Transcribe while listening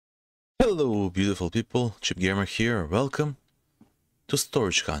Hello beautiful people, Chip Gamer here, welcome to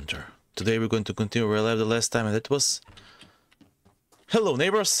Storage Counter. Today we're going to continue where I left the last time, and that was... Hello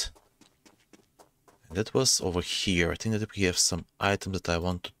neighbors! And that was over here. I think that we have some items that I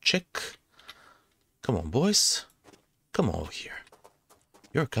want to check. Come on boys, come over here.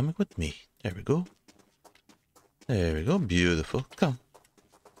 You're coming with me. There we go. There we go, beautiful, come.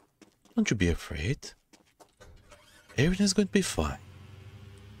 Don't you be afraid. Everything's going to be fine.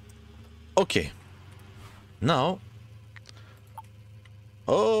 Okay, now,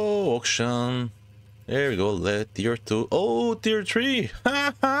 oh, auction, there we go, let tier 2, oh, tier 3,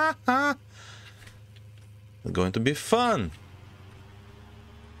 ha ha ha, it's going to be fun,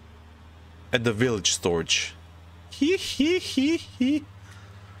 at the village storage, hee hee hee hee.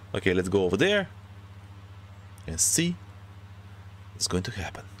 Okay, let's go over there, and see what's going to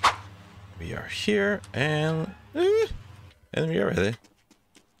happen. We are here, and we are ready.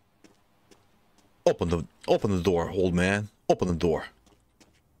 Open the door, old man. Open the door.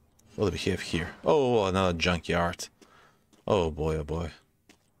 What do we have here? Oh, another junkyard. Oh boy, oh boy.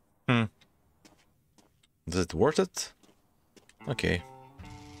 Is it worth it? Okay.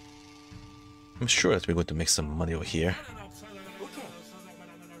 I'm sure that we're going to make some money over here.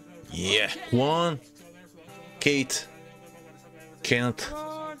 Yeah. One. Kate. Kenneth.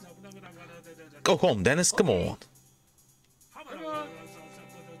 Go home, Dennis. Come on.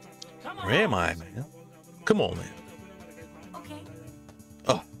 Where am I, man? Come on, man. Okay.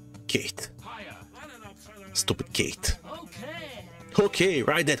 Oh, Kate. Stupid Kate. Okay,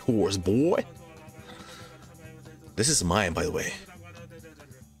 ride that horse, boy. This is mine, by the way.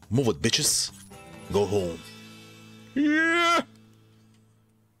 Move it, bitches. Go home. Yeah.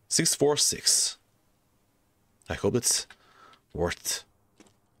 646. I hope it's worth.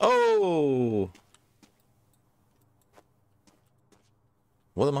 Oh.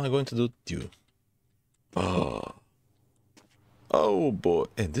 What am I going to do to you? Oh. Oh boy.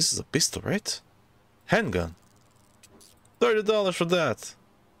 And this is a pistol, right? Handgun. $30 for that.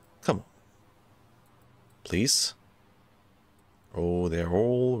 Come on. Please. Oh, they're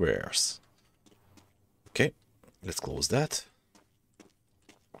all rares. Okay. Let's close that.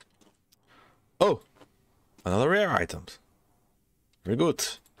 Oh. Another rare item. Very good.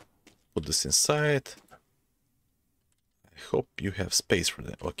 Put this inside. Hope you have space for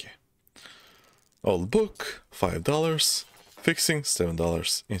that. Okay. Old book, $5. Fixing,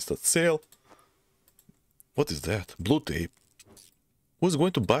 $7. Instant sale. What is that? Blue tape. Who's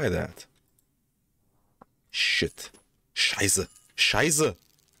going to buy that? Shit. Scheiße. Scheiße.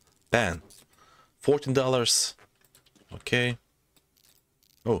 Ban. $14. Okay.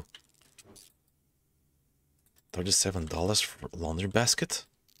 Oh. $37 for a laundry basket?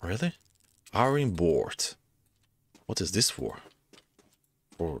 Really? Iron board. What is this for?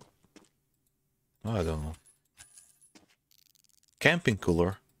 For... I don't know. Camping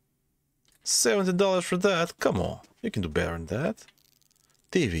cooler. $70 for that? Come on. You can do better than that.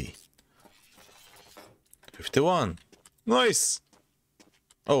 TV. 51. Nice!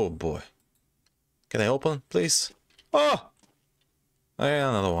 Oh boy. Can I open, please? Oh!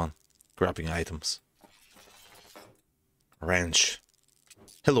 Another one. Grabbing items. Wrench.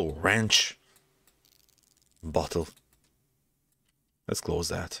 Hello, wrench. Bottle. Let's close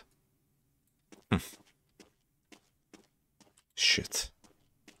that. Shit.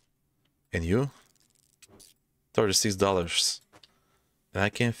 And you? $36. And I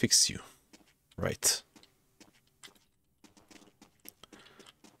can fix you. Right.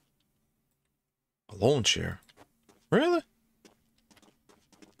 A lawn chair. Really?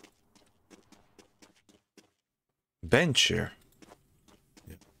 Bench chair.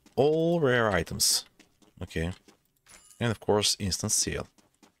 All rare items. Okay. And of course, instant sale.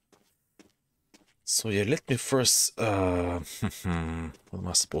 So yeah, let me first... what am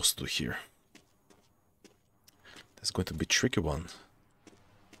I supposed to do here? That's going to be a tricky one.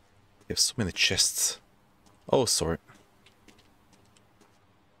 We have so many chests. Oh, sorry.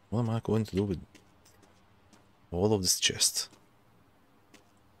 What am I going to do with all of this chest?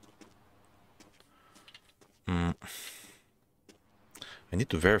 I need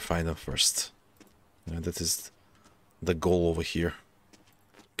to verify them first. That is the goal over here.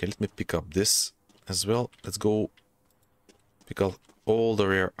 Okay, let me pick up this as well. Let's go pick up all the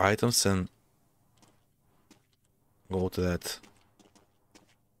rare items and go to that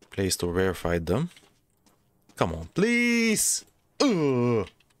place to verify them. Come on, please! Ugh.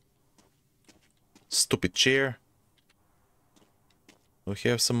 Stupid chair. Do we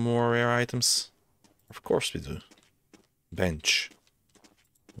have some more rare items? Of course we do. Bench.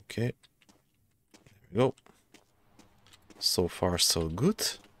 Okay. There we go. So far, so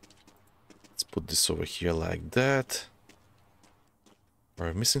good. Put this over here like that. Are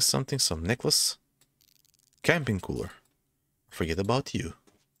we missing something? Some necklace? Camping cooler. Forget about you.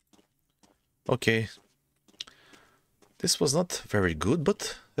 Okay. This was not very good,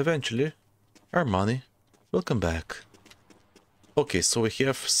 but eventually our money will come back. Okay, so we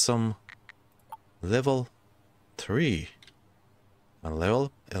have some level 3 on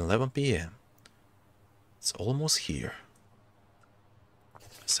level 11 p.m. It's almost here.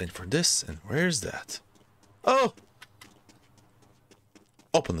 Sign for this, and where's that? Oh!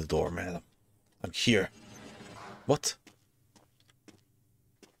 Open the door, madam. I'm here. What?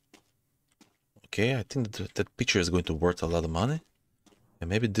 Okay, I think that picture is going to worth a lot of money. And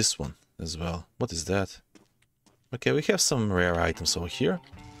maybe this one as well. What is that? Okay, we have some rare items over here.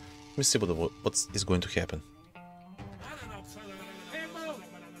 Let me see what is going to happen.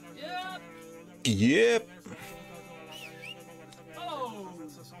 Yep.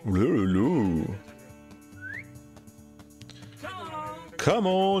 Lulu. Come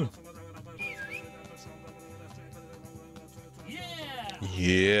on.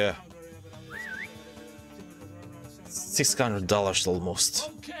 Yeah. $600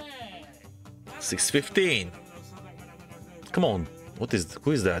 almost. 615. Come on.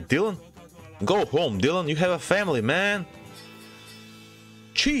 Who is that? Dylan? Go home, Dylan. You have a family, man.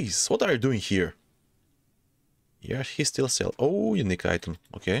 Jeez, what are you doing here? Yeah, he still sells. Oh, unique item.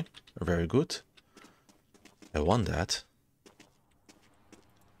 Okay, very good. I want that.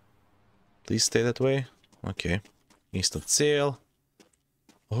 Please stay that way. Okay. Instant sale.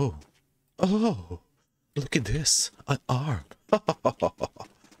 Oh. Oh. Look at this. An arm.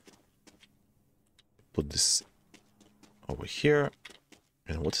 Put this over here.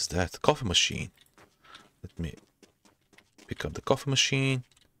 And what is that? Coffee machine. Let me pick up the coffee machine.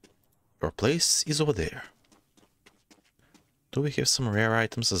 Your place is over there. Do we have some rare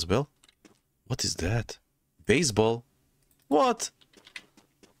items as well? What is that? Baseball? What?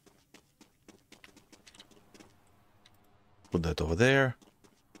 Put that over there.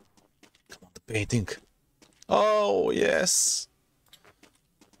 Come on, the painting. Oh, yes.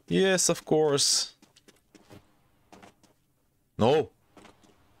 Yes, of course. No.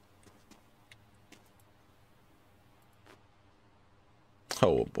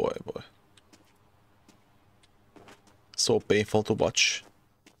 Oh, boy, boy. So painful to watch.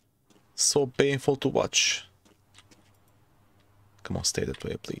 So painful to watch. Come on, stay that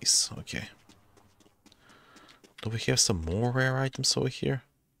way, please. Okay. Do we have some more rare items over here?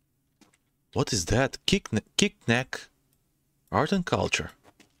 What is that? Kick-neck. Art and culture.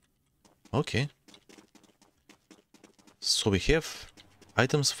 Okay. So we have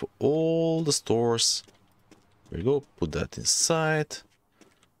items for all the stores. There we go. Put that inside.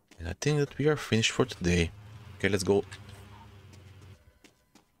 And I think that we are finished for today. Okay, let's go.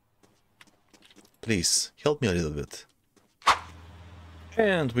 Please, help me a little bit.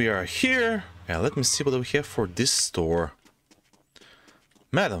 And we are here. And let me see what we have for this store.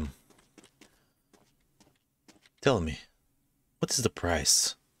 Madam, tell me, what is the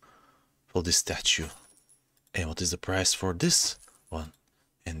price for this statue? And what is the price for this one?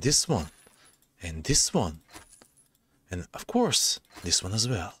 And this one? And this one? And of course, this one as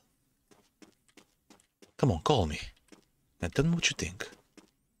well. Come on, call me. And tell me what you think.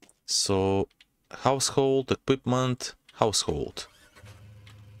 So, household, equipment, household.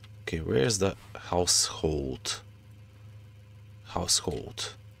 Okay, where's the household?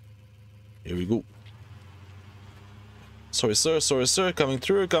 Household. Here we go. Sorry, sir, coming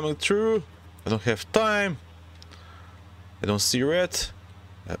through. I don't have time. I don't see red.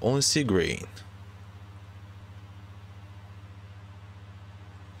 I only see green.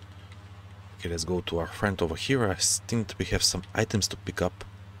 Okay, let's go to our friend over here. I think that we have some items to pick up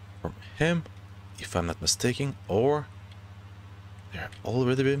from him, if I'm not mistaken, or they're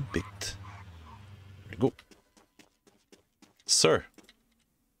already been picked. There we go. Sir,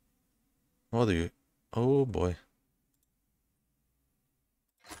 what do you... Oh boy.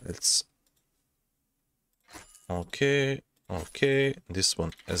 Let's... Okay, this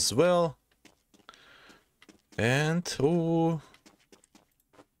one as well. And... Oh...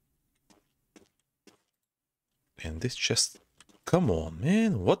 And this chest... Come on,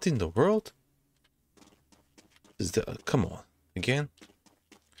 man, what in the world? Is that... Come on, again.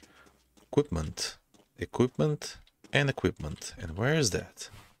 Equipment. And equipment. And where is that?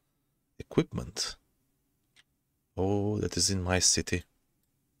 Equipment. Oh, that is in my city.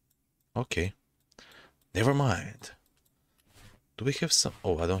 Okay. Never mind. Do we have some...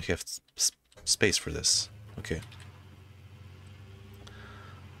 Oh, I don't have space for this. Okay.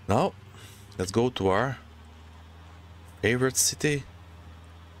 Now, let's go to our favorite city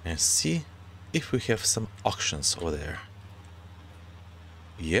and see if we have some auctions over there.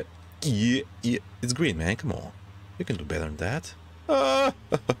 Yep. Yeah, yeah. It's green, man. Come on. You can do better than that. Ah!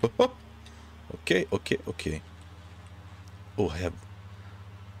 Okay, okay, okay. Oh, I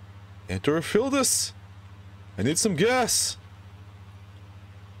need to refill this. I need some gas.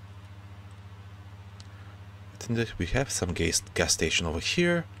 I think that we have some gas station over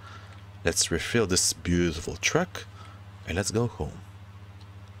here. Let's refill this beautiful truck and let's go home.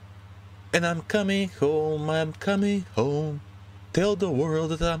 And I'm coming home, I'm coming home. Tell the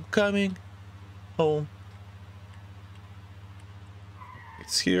world that I'm coming home.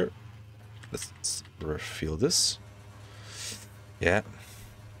 It's here. Let's refill this. Yeah.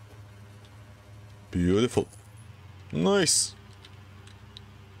 Beautiful. Nice.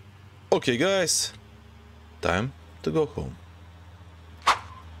 Okay, guys. Time to go home.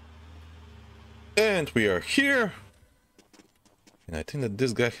 And we are here. And I think that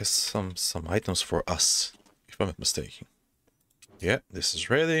this guy has some items for us, if I'm not mistaken. Yeah, this is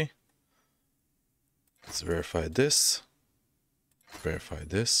ready. Let's verify this. Verify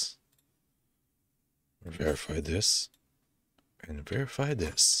this. Verify this. And verify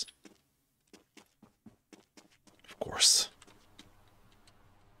this. Of course.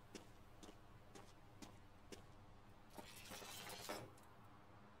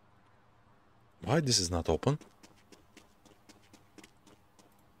 Why this is not open?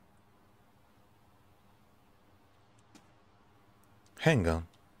 Hang on.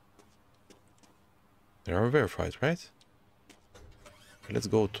 They are verified, right? Let's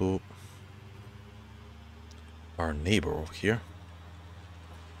go to our neighbor over here.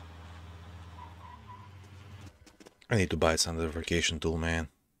 I need to buy some verification tool, man.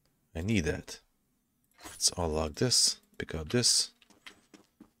 I need that. Let's unlock this. Pick up this.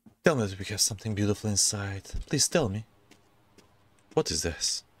 Tell me that we have something beautiful inside. Please tell me. What is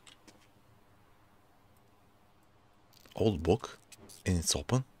this? Old book? And it's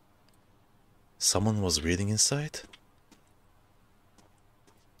open? Someone was reading inside?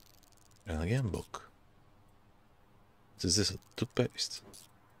 And again, book. What is this? A toothpaste?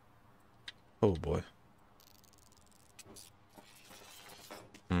 Oh boy.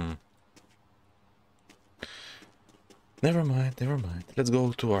 Never mind, never mind. Let's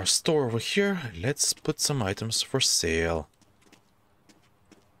go to our store over here. Let's put some items for sale.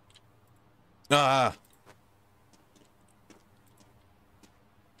 Ah!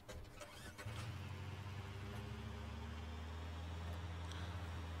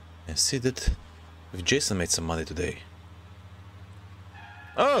 And see that if Jason made some money today.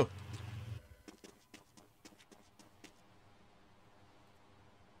 Oh!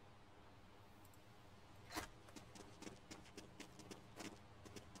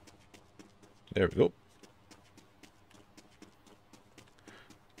 There we go.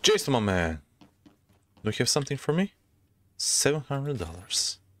 Jason, my man. Do you have something for me?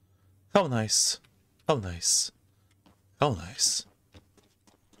 $700. How nice. How nice. How nice.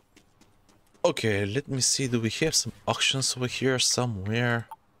 Okay, let me see. Do we have some auctions over here somewhere?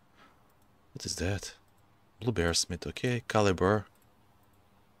 What is that? Blueberry Smith. Okay, caliber.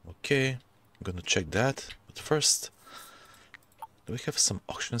 Okay, I'm gonna check that. But first, do we have some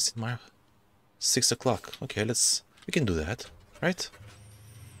auctions in my 6 o'clock? Okay, we can do that, right?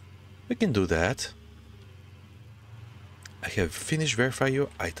 We can do that. I have finished verifying your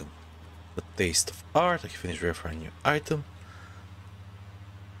item. The taste of art. I have finished verifying your item.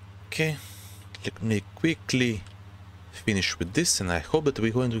 Okay, let me quickly finish with this, and I hope that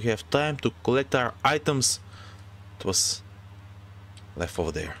we're going to have time to collect our items that was left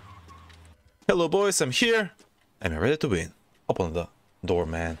over there. Hello boys, I'm here. I'm ready to win. Open the door,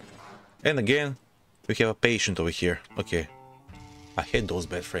 man. And again, we have a patient over here. Okay. I hate those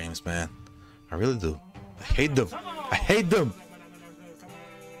bed frames, man. I really do. I hate them. I hate them.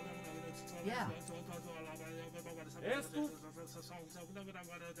 Yeah.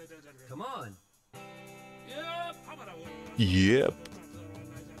 Come on. Yep.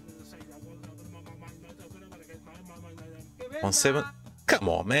 1-7. Come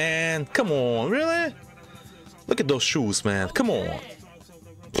on, man. Come on, really? Look at those shoes, man. Come on.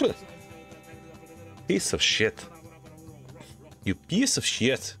 Piece of shit. You piece of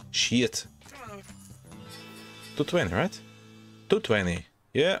shit. Shit. 220, right? 220.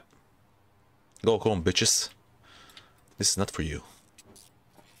 Yeah. Go home, bitches. This is not for you.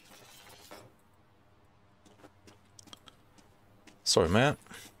 Sorry, man.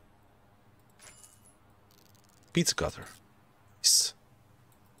 Pizza cutter. Nice.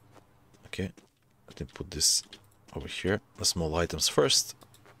 Okay. Let me put this over here. The small items first.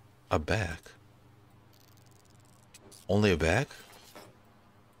 A bag. Only a bag?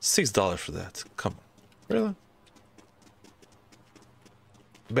 $6 for that. Come on. Really?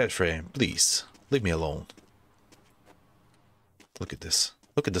 Bed frame, please. Leave me alone. Look at this.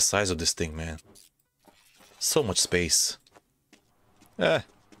 Look at the size of this thing, man. So much space. I'm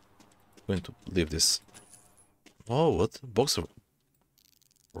going to leave this. Oh, what? Box of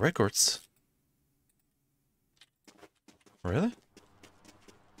records? Really?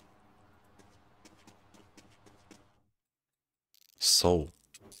 So.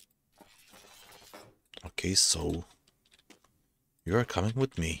 Okay, so. You are coming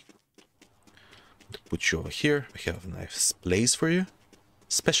with me. To put you over here. We have a nice place for you.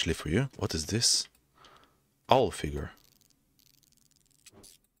 Especially for you. What is this? Owl figure.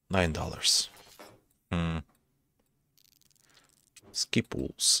 $9. Ski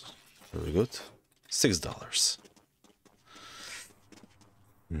pools. Very good. $6.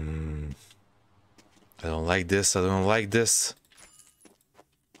 I don't like this. I don't like this.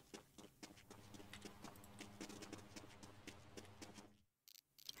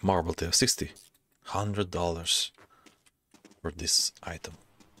 Marble tail, $60. $100 for this item.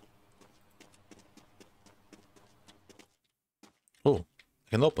 Oh, I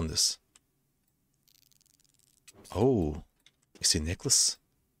can open this. Oh, you see necklace?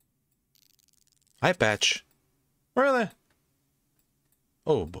 Eye patch. Really?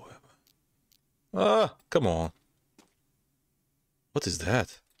 Oh boy. Ah, come on. What is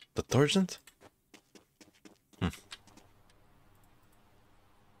that? Detergent?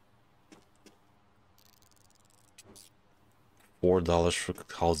 $4 for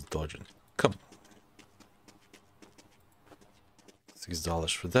house detergent. Come on.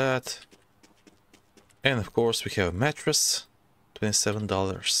 $6 for that. And of course we have a mattress.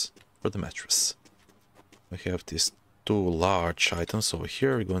 $27 for the mattress. We have these two large items over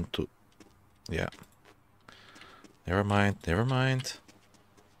here. We're going to... Yeah. Never mind, never mind.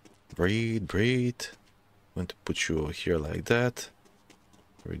 Breathe, breathe. I'm going to put you over here like that.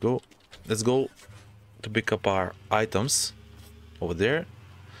 There we go. Let's go to pick up our items over there.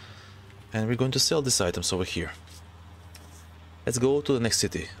 And we're going to sell these items over here. Let's go to the next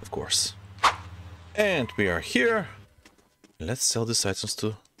city, of course. And we are here. Let's sell these items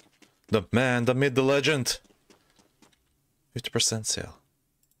to the man, the myth, the legend. 50% sale.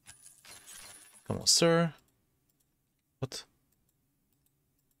 Come on, sir. What?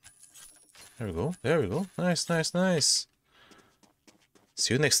 There we go. There we go. Nice, nice, nice.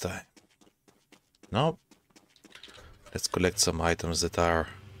 See you next time. Now, let's collect some items that are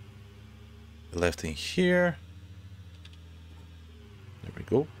left in here. There we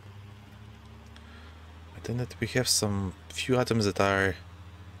go. I think that we have some few items that are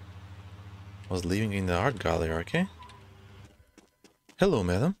was leaving in the art gallery, okay? Hello,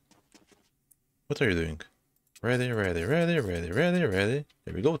 madam. What are you doing? Ready, ready, ready, ready, ready, ready.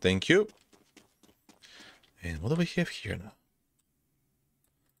 There we go, thank you. And what do we have here now?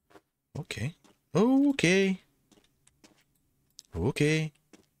 Okay. Okay. Okay.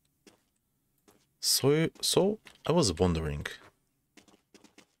 So I was wondering,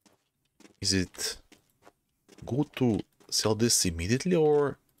 is it good to sell this immediately,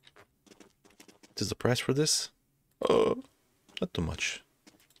 or what is the price for this? Not too much.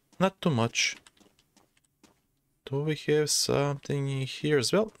 Not too much. Do we have something in here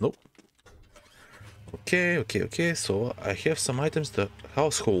as well? Nope. Okay, okay, okay. So I have some items, the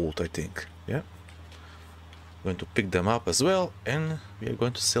household, I think. Yeah. Going to pick them up as well, and we are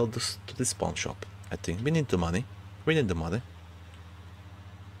going to sell this to this pawn shop. I think we need the money. We need the money.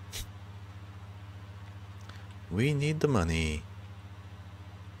 We need the money.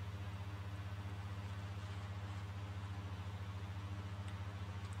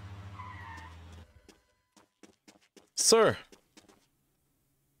 Sir!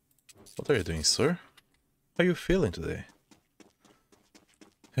 What are you doing, sir? How are you feeling today?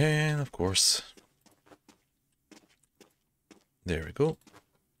 And of course, there we go.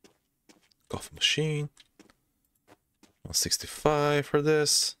 Coffee machine. 165 for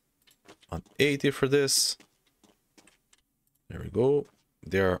this. 180 for this. There we go.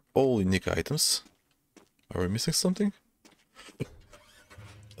 They are all unique items. Are we missing something?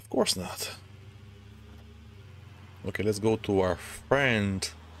 Of course not. Okay, let's go to our friend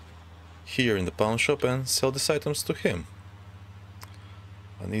here in the pawn shop and sell these items to him.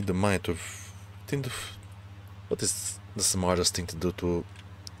 I need the money to think of what is the smartest thing to do, to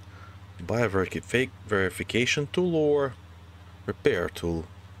buy a fake verification tool or repair tool.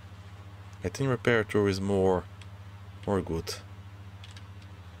 I think repair tool is more good.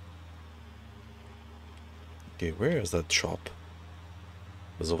 Okay, where is that shop?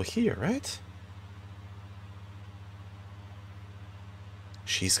 It was over here, right?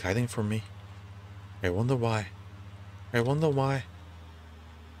 She's hiding from me. I wonder why. I wonder why.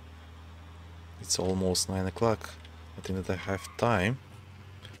 It's almost 9 o'clock. I think that I have time.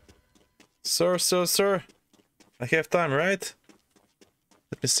 Sir, sir, sir. I have time, right?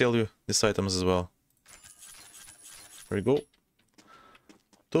 Let me sell you these items as well. There we go.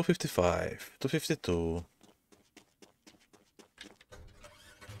 255, 252.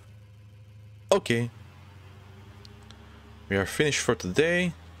 Okay. We are finished for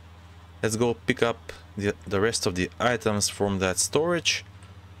today. Let's go pick up the rest of the items from that storage.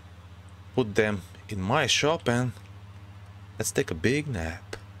 Put them in my shop and let's take a big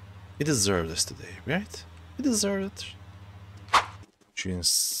nap. We deserve this today, right? We deserve it.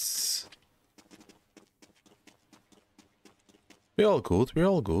 Jeans. We're all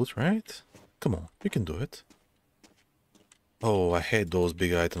good, right? Come on, we can do it. Oh, I hate those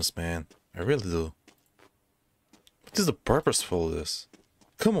big items, man. I really do. What is the purpose for all this?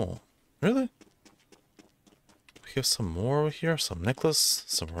 Come on, really? We have some more over here, some necklace,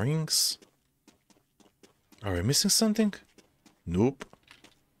 some rings. Are we missing something? Nope.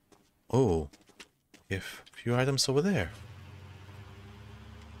 Oh, we have a few items over there.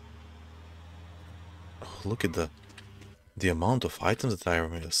 Oh, look at the amount of items that I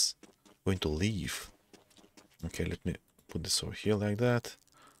was going to leave. Okay, let me put this over here like that.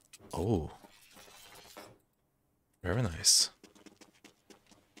 Oh, very nice.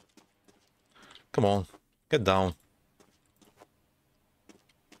 Come on, get down.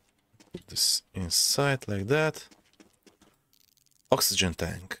 Put this inside like that. Oxygen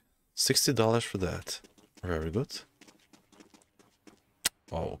tank. $60 for that. Very good.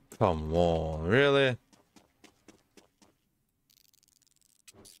 Oh, come on, really?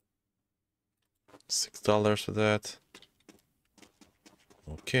 $6 for that.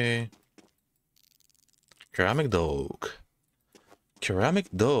 Okay. Ceramic dog. Ceramic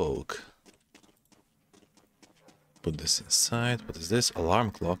dog. Put this inside. What is this?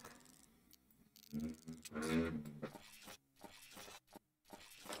 Alarm clock.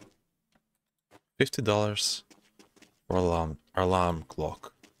 $50 for alarm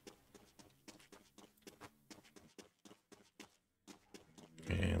clock.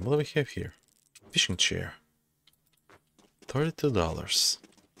 And what do we have here? Fishing chair. $32.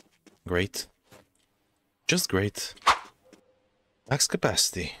 Great. Just great. Max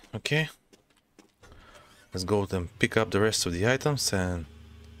capacity. Okay. Let's go and pick up the rest of the items and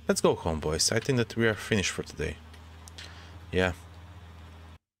let's go home, boys. I think that we are finished for today. Yeah.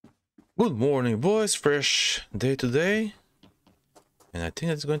 Good morning, boys. Fresh day today. And I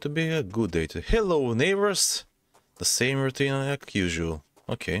think it's going to be a good day today. Hello, neighbors. The same routine like usual.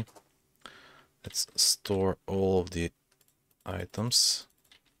 Okay. Let's store all of the items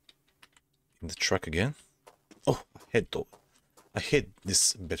in the truck again. Oh, I hate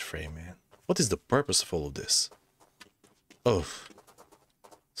this bed frame, man. What is the purpose of all of this? Oh,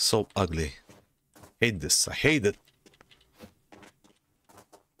 so ugly. Hate this. I hate it.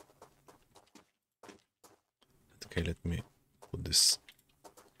 Okay, let me put this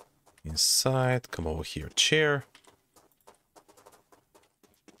inside. Come over here, chair.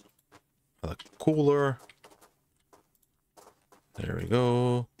 A cooler. There we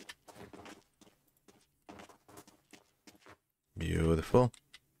go. Beautiful.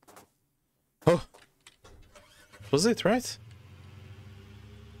 Oh, was it right?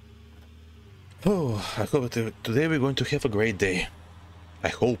 Oh, I hope that today we're going to have a great day. I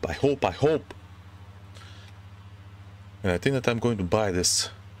hope. And I think that I'm going to buy this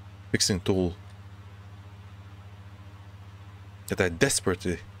fixing tool that I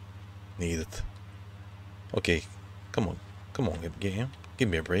desperately needed. Okay, come on, game. Give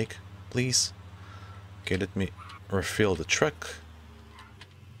me a break, please. Okay, let me refill the truck.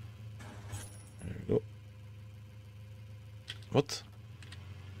 There we go. What?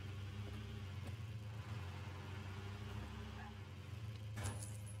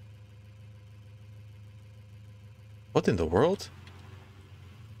 What in the world?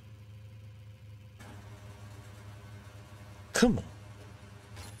 Come on.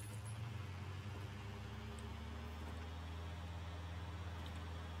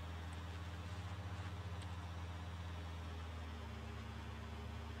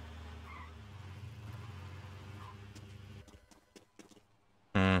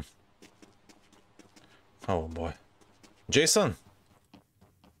 Oh boy. Jason!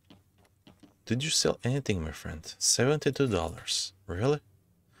 Did you sell anything, my friend? $72. Really?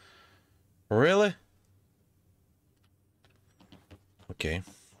 Really? Okay.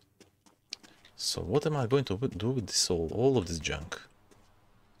 So what am I going to do with this all of this junk?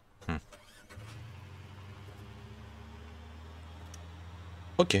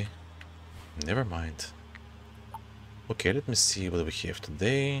 Okay, never mind. Okay, let me see what we have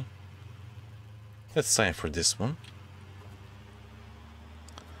today. Let's sign for this one.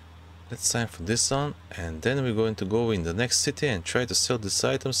 Let's sign for this one, and then we're going to go in the next city and try to sell these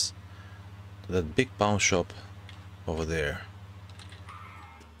items to that big pawn shop over there.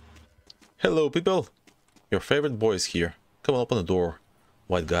 Hello, people! Your favorite boy is here. Come on, open the door,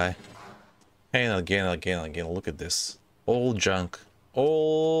 white guy. And again, look at this. Old junk.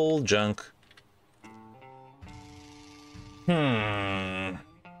 Old junk. Bleh.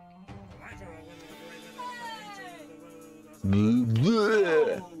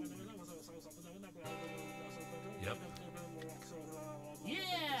 Yep.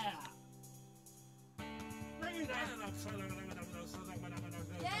 Yeah.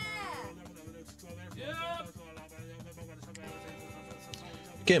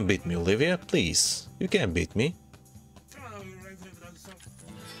 You can't beat me, Olivia, please. You can't beat me.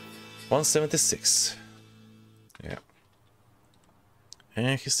 176. Yeah.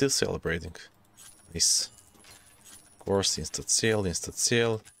 And he's still celebrating. Nice. Of course, instant sale, instant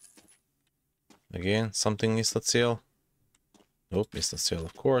sale. Again, something instant sale. Nope, instant sale,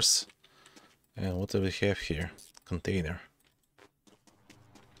 of course. And what do we have here? Container.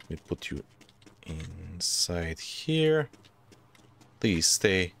 We put you inside here. Please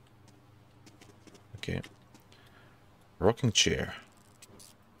stay. Okay. Rocking chair.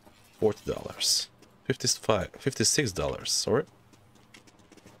 $40. $56, sorry.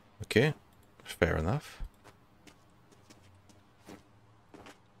 Okay, fair enough.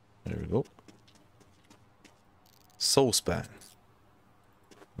 There we go. Saucepan.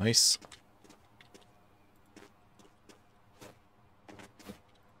 Nice.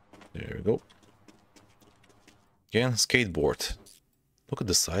 There we go. Again, skateboard. Look at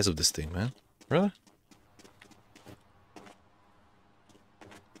the size of this thing, man. Really?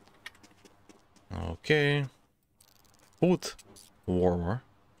 Okay. Food warmer.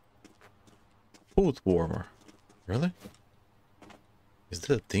 Food warmer. Really? Is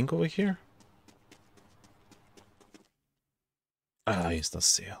that a thing over here? Ah, instant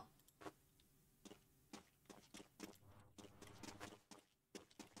sale.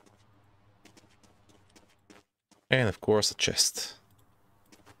 And of course a chest.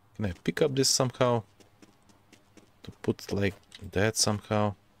 Can I pick up this somehow? To put like that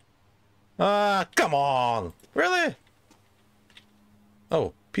somehow? Ah, come on! Really?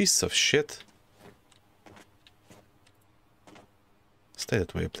 Oh, piece of shit. Stay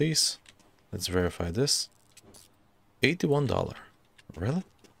that way, please. Let's verify this. $81. Really?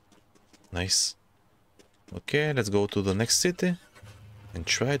 Nice. Okay, let's go to the next city and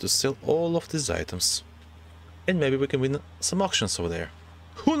try to sell all of these items. And maybe we can win some auctions over there.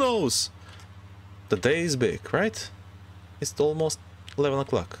 Who knows? The day is big, right? It's almost 11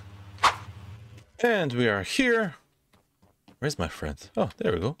 o'clock. And we are here. Where's my friend? Oh,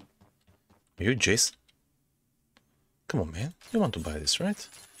 there we go. Are you Jason? Come on, man. You want to buy this, right?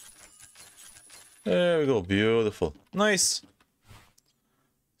 There we go. Beautiful. Nice.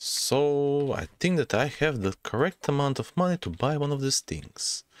 So, I think that I have the correct amount of money to buy one of these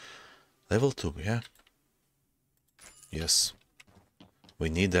things. Level 2, yeah? Yes. We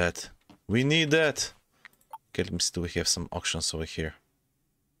need that. We need that. Okay, let me see. Do we have some auctions over here?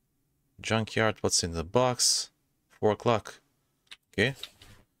 Junkyard, what's in the box? 4 o'clock. Okay.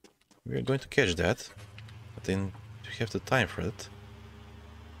 We're going to catch that. But then we have the time for it.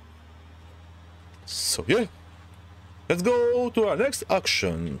 So yeah. Let's go to our next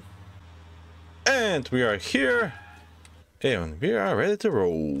auction. And we are here. And we are ready to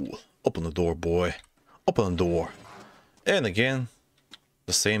roll. Open the door, boy. Open the door. And again,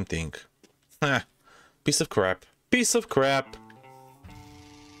 the same thing. Ha. Piece of crap. Piece of crap.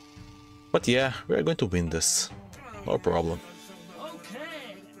 But yeah, we are going to win this. No problem.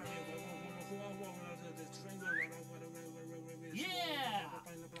 Okay. Yeah.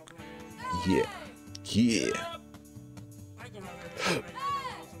 Yeah. Yeah.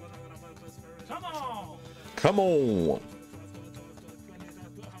 Come on. Come on.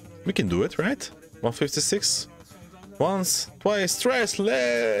 We can do it, right? 156. Once, twice, thrice,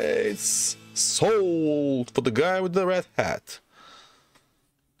 let's sold for the guy with the red hat.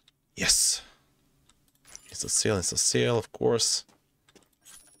 Yes. Instant sale, of course.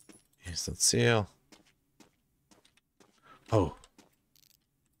 Instant sale. Oh.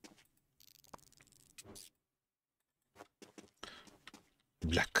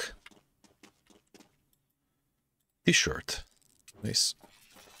 Black. T-shirt. Nice.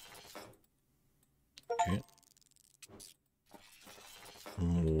 Okay.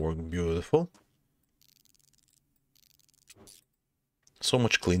 More beautiful. So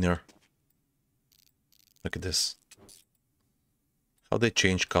much cleaner. Look at this. How they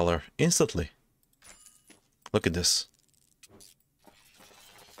change color instantly. Look at this.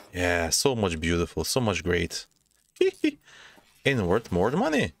 Yeah, so much beautiful, so much great. And worth more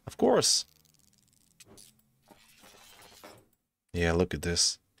money, of course. Yeah, look at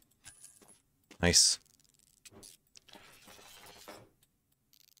this. Nice.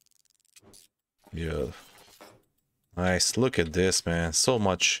 Beautiful. Nice, look at this, man. So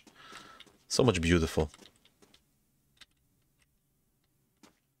much beautiful.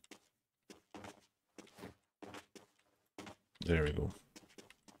 There we go.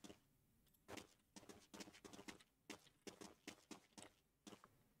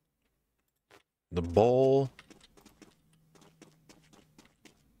 The ball.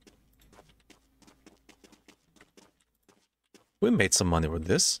 We made some money with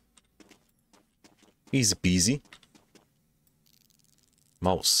this. Easy peasy.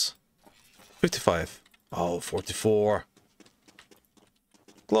 Mouse. 55. Oh, 44.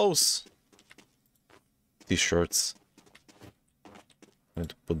 Close. T-shirts. I'm going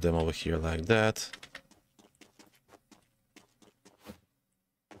to put them over here like that.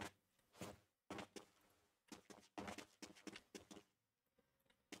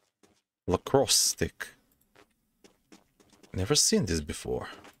 Lacrosse stick. Never seen this before.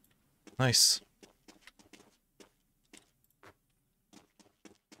 Nice.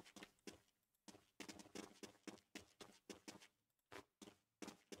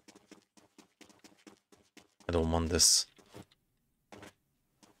 I don't want this.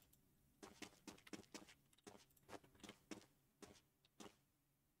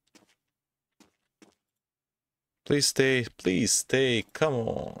 Please stay, come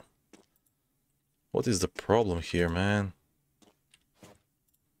on. What is the problem here, man?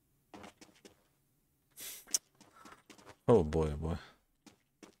 Oh boy, oh boy.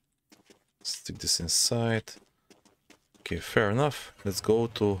 Stick this inside. Okay, fair enough. Let's go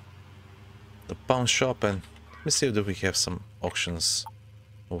to the pawn shop and let me see if we have some auctions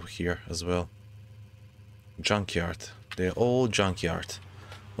over here as well. Junkyard. They're all junkyard.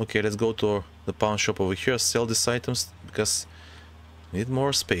 Okay, let's go to the pawn shop over here, sell these items because we need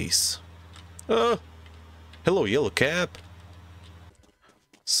more space. Hello, yellow cap.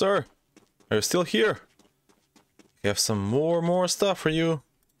 Sir, are you still here? We have some more stuff for you.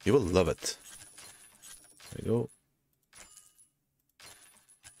 You will love it. There we go.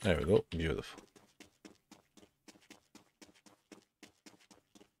 There we go. Beautiful.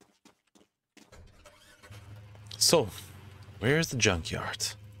 So, where's the junkyard?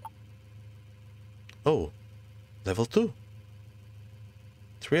 Oh, level 2.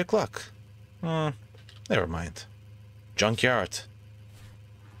 3 o'clock. Never mind. Junkyard.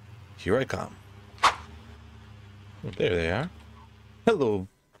 Here I come. There they are. Hello,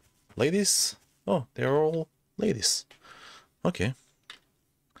 ladies. Oh, they're all ladies. Okay.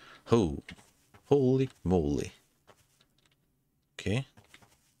 Oh, holy moly. Okay.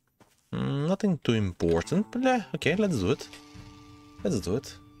 Nothing too important, but yeah, okay, let's do it. Let's do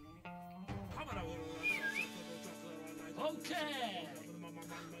it. Okay.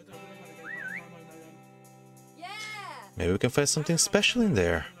 Yeah. Maybe we can find something special in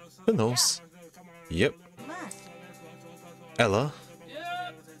there. Who knows? Yep. Must. Ella.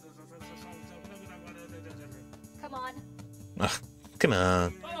 Yep. Come on. Ah, come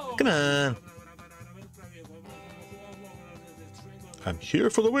on. Oh. Come on. I'm here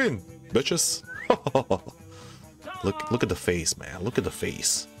for the win, bitches. Look at the face, man. Look at the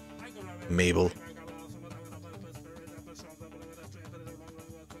face. Mabel.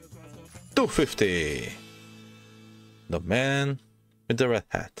 250. The man with the red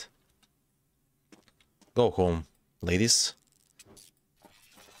hat. Go home, ladies.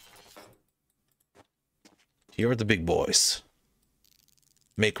 Here are the big boys.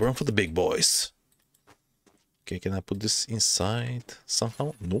 Make room for the big boys. Okay, can I put this inside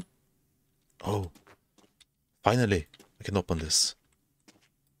somehow? No. Oh. Finally, I can open this.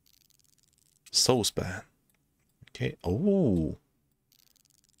 Saucepan. Okay. Oh.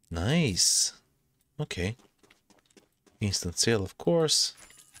 Nice. Okay. Instant sale, of course.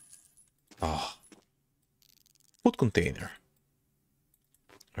 Ah. Food container.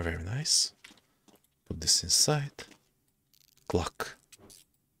 Very nice. Put this inside. Clock.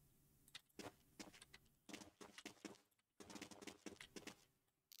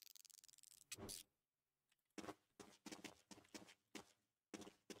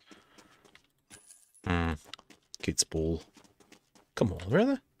 Kids pool. Come on,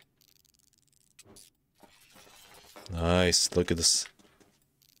 really? Nice, look at this.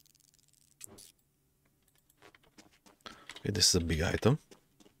 Okay, this is a big item.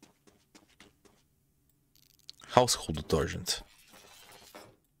 Household detergent.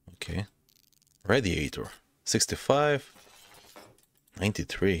 Okay. Radiator. 65.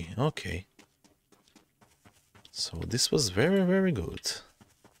 93. Okay. So this was very, very good.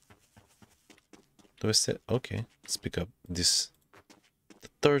 Do I say? Okay. Let's pick up this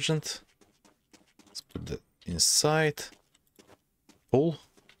detergent. Let's put that inside. Pull.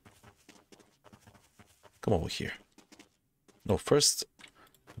 Come over here. No, first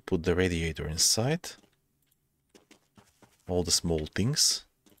put the radiator inside. All the small things.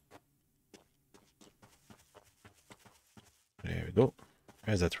 There we go.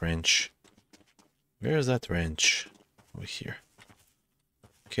 Where's that wrench? Where's that wrench? Over here.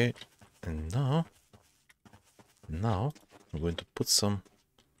 Okay. And now I'm going to put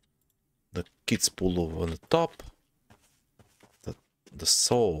the kids pullover on the top. The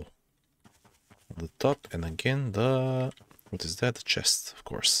saw on the top, and again what is that? The chest, of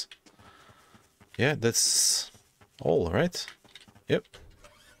course. Yeah, that's all, right? Yep.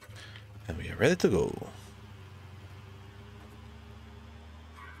 And we are ready to go.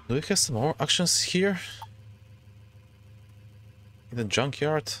 Do we have some more actions here? In the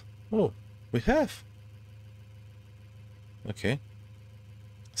junkyard? Oh, we have. Okay.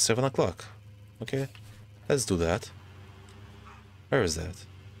 7 o'clock. Okay, let's do that. Where is that?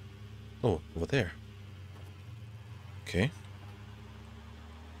 Oh, over there. Okay.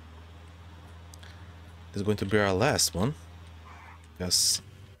 This is going to be our last one. Because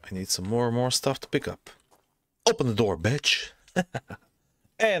I need some more stuff to pick up. Open the door, bitch!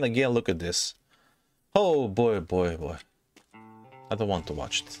 And again, look at this. Oh boy, boy, boy. I don't want to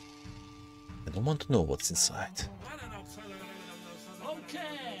watch it. I don't want to know what's inside.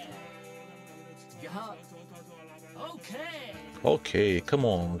 Okay. Yeah. Okay. Okay, come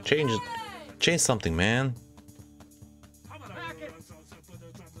on, change something, man.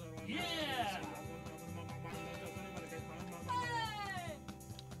 Yeah.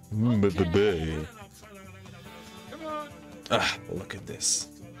 Baby. Come on. Ah, look at this.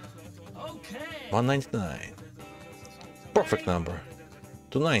 Okay. 199. Perfect number.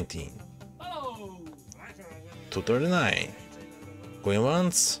 219. Oh. 239. Going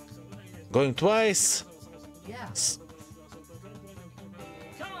once. Going twice. Yes.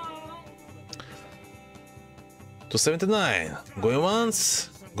 Come on. 279. Going once.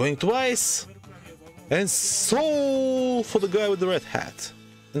 Going twice. And sold for the guy with the red hat.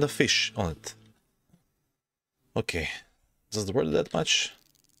 And the fish on it. Okay. Does it worth that much?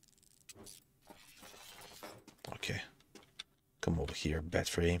 Okay. Come over here, bat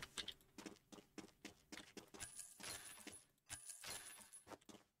frame.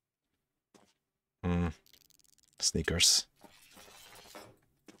 Sneakers.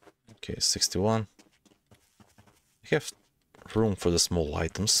 Okay, 61. We have room for the small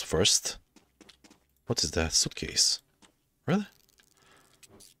items first. What is that? Suitcase. Really?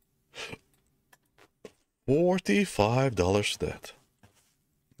 $45 for that.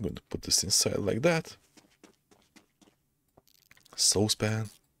 I'm going to put this inside like that. Saucepan.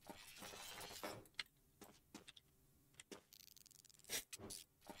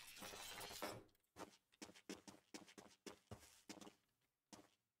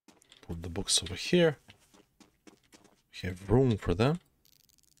 Put the books over here. We have room for them.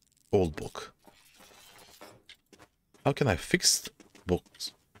 Old book. How can I fix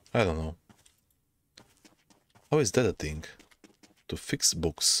books? I don't know. How is that a thing? To fix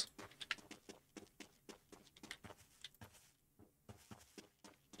books.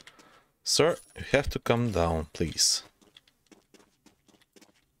 Sir, you have to come down, please.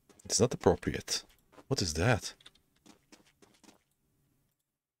 It's not appropriate. What is that?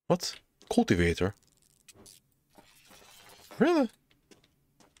 What? Cultivator? Really?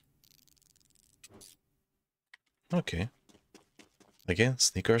 Okay. Again,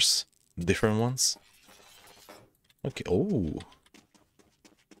 sneakers. Different ones. Okay. Oh.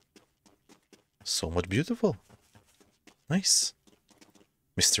 So much beautiful. Nice.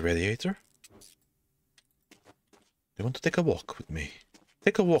 Mr. Radiator. You want to take a walk with me?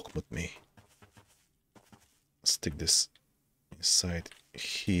 Take a walk with me. Stick this inside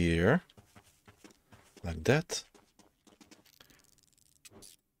here. Like that.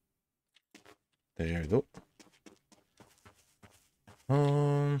 There you go.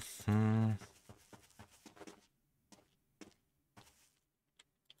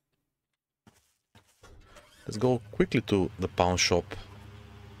 Let's go quickly to the pawn shop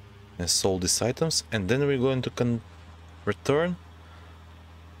and sold these items, and then we're going to return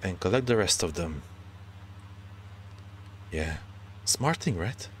and collect the rest of them. Yeah, smart thing,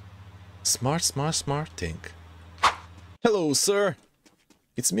 right? Smart thing. Hello, sir.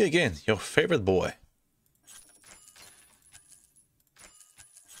 It's me again, your favorite boy.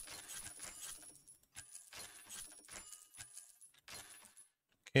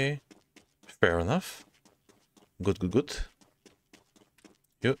 Okay, fair enough. Good, good, good.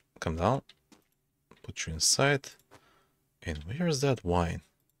 You, come down. Put you inside. And where's that wine?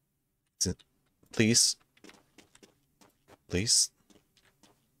 Please. Please.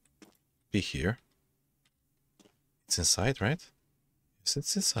 Be here. It's inside, right? Yes,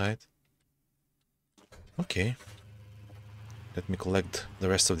 it's inside. Okay. Let me collect the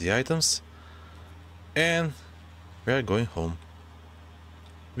rest of the items. And we are going home.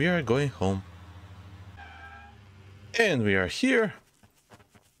 We are going home. And we are here.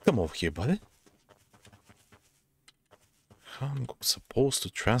 Come over here, buddy. How am I supposed to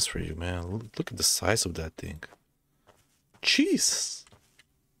transfer you, man? Look at the size of that thing. Jeez.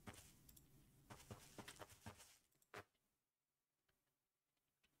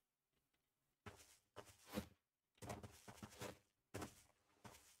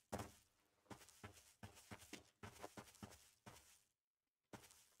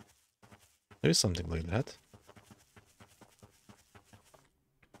 There is something like that.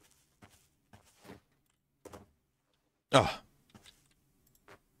 Ah.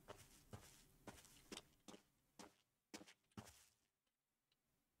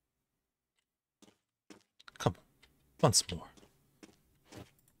 Come on. Once more.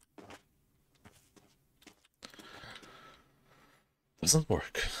 Doesn't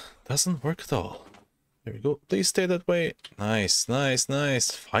work. Doesn't work at all. There we go. Please stay that way. Nice, nice,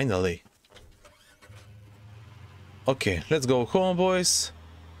 nice. Finally. Okay, let's go home, boys.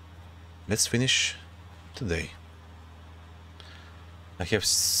 Let's finish today. I have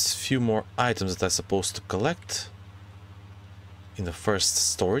few more items that I'm supposed to collect in the first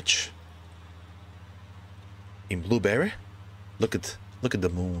storage. In Blueberry. Look at the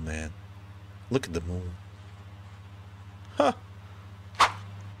moon, man. Look at the moon. Huh.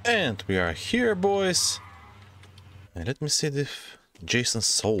 And we are here, boys. And let me see if Jason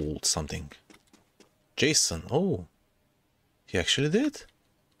sold something. Jason, oh. He actually did.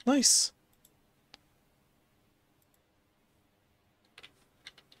 Nice.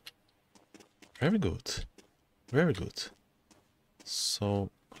 Very good. Very good. So,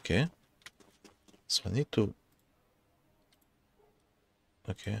 okay. So I need to...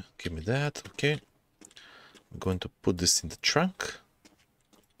 Okay, give me that. Okay. I'm going to put this in the trunk.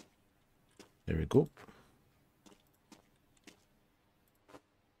 There we go.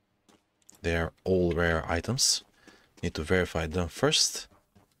 They are all rare items. Need to verify them first.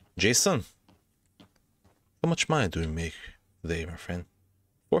 Jason, how much money do we make today, my friend?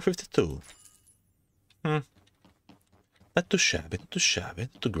 452. Not too shabby, not too shabby,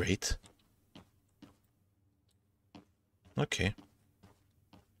 not too great. Okay.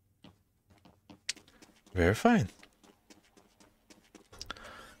 Very fine.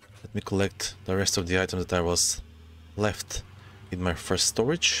 Let me collect the rest of the items that I was left in my first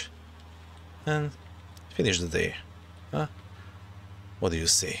storage and finish the day. Huh? What do you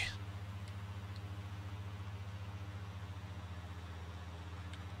say?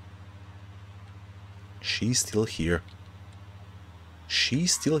 She's still here.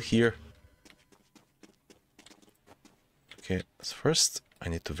 She's still here. Okay, so first I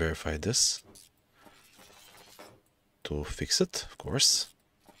need to verify this. To fix it, of course.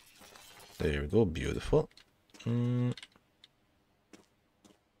 There we go, beautiful. Put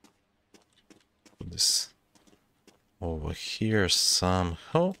this over here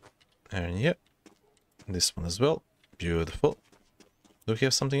somehow. And yeah, this one as well. Beautiful. Do we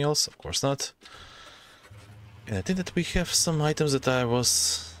have something else? Of course not. And I think that we have some items that I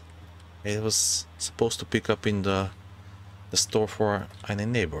was supposed to pick up in the store for a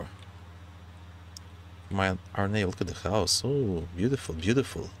neighbor. Our neighbor, look at the house. Oh, beautiful,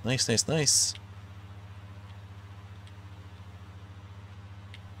 beautiful. Nice, nice, nice.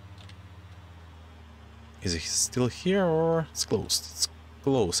 Is it still here or it's closed? It's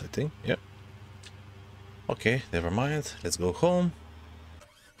closed, I think. Yep. Okay, never mind. Let's go home.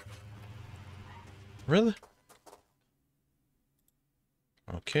 Really?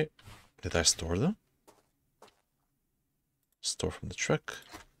 Okay. Did I store them? Store from the truck.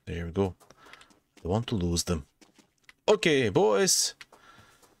 There we go. I want to lose them. Okay, boys.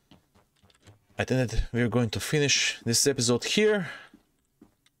 I think that we're going to finish this episode here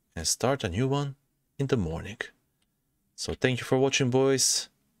and start a new one in the morning. So thank you for watching, boys.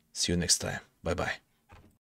 See you next time. Bye bye.